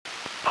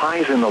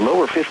highs in the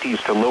lower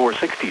 50s to lower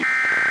 60s.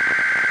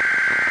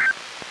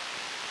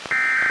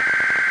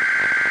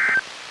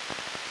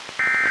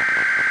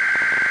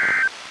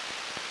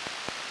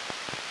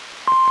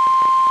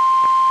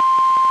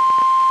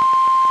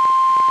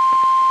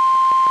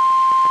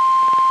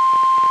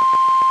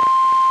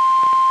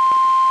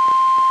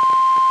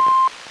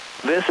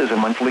 This is a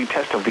monthly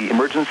test of the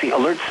emergency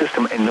alert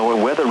system and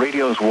NWR weather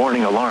radio's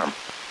warning alarm.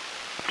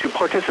 To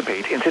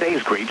participate in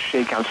today's Great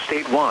Shakeout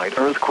statewide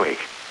earthquake,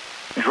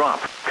 drop,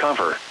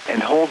 cover,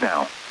 and hold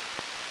now.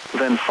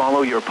 Then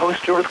follow your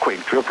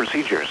post-earthquake drill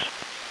procedures.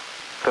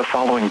 The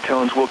following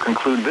tones will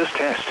conclude this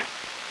test.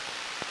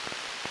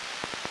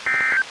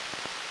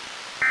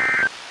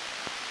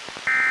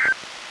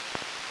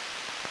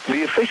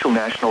 The official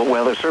National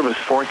Weather Service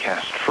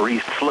forecast for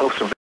east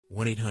slopes of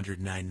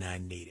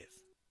 1-800-99-NATIVE.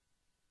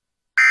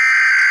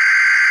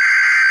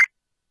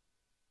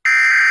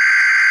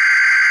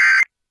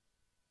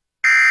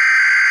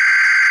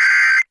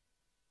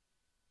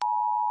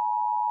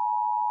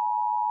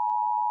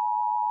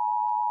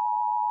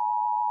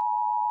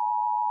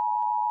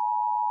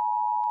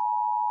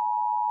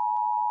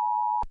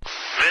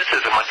 This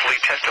is a monthly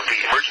test of the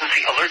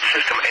emergency alert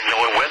system and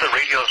NWR weather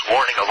radio's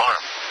warning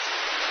alarm.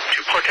 To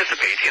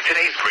participate in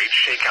today's Great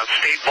Shakeout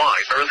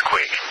statewide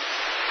earthquake,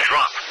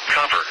 drop,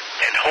 cover,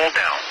 and hold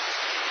down.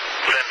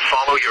 Then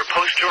follow your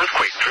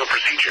post-earthquake drill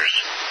procedures.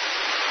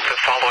 The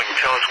following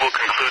tones will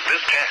conclude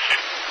this test.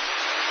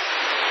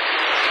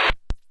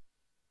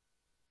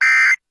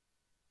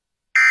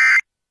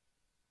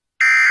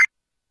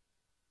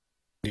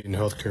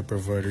 Healthcare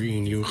provider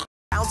ENU.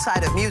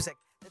 Outside of music.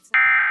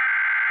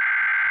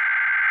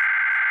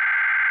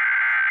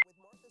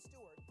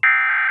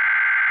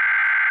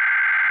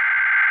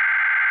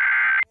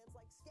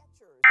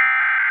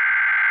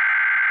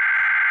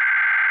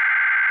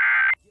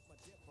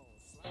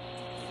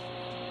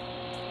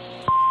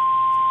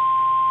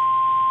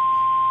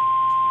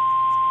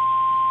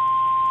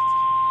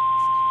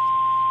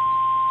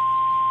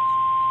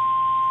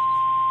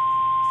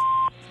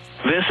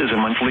 This is a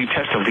monthly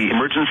test of the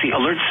emergency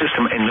alert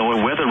system and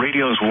NWR weather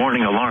radio's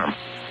warning alarm.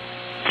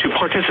 To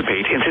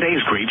participate in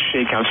today's Great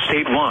Shakeout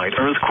statewide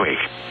earthquake,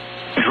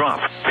 drop,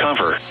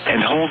 cover,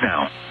 and hold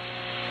now.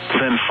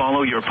 Then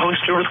follow your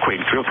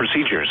post-earthquake drill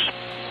procedures.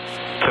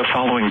 The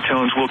following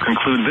tones will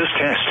conclude this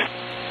test.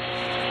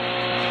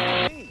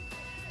 Hey,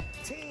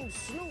 Team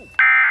Snoop,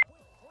 quit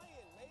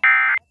playing,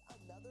 maybe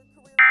another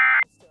career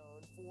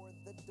milestone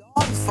for the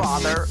dog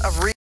father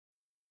of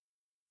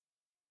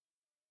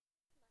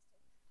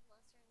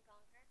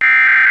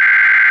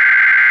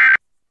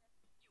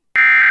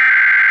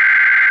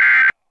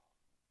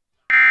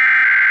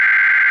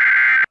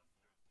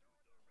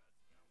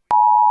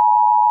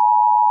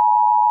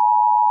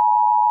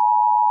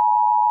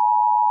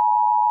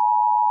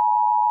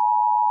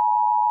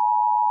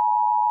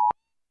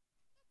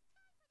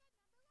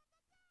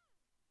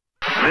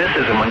This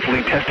is a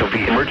monthly test of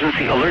the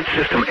emergency alert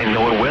system and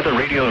NWR weather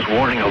radio's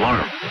warning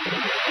alarm.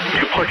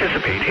 To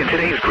participate in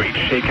today's Great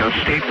Shakeout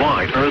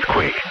statewide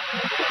earthquake,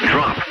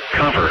 drop,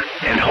 cover,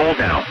 and hold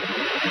now.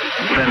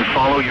 Then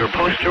follow your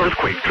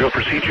post-earthquake drill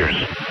procedures.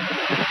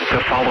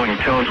 The following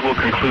tones will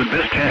conclude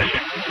this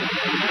test.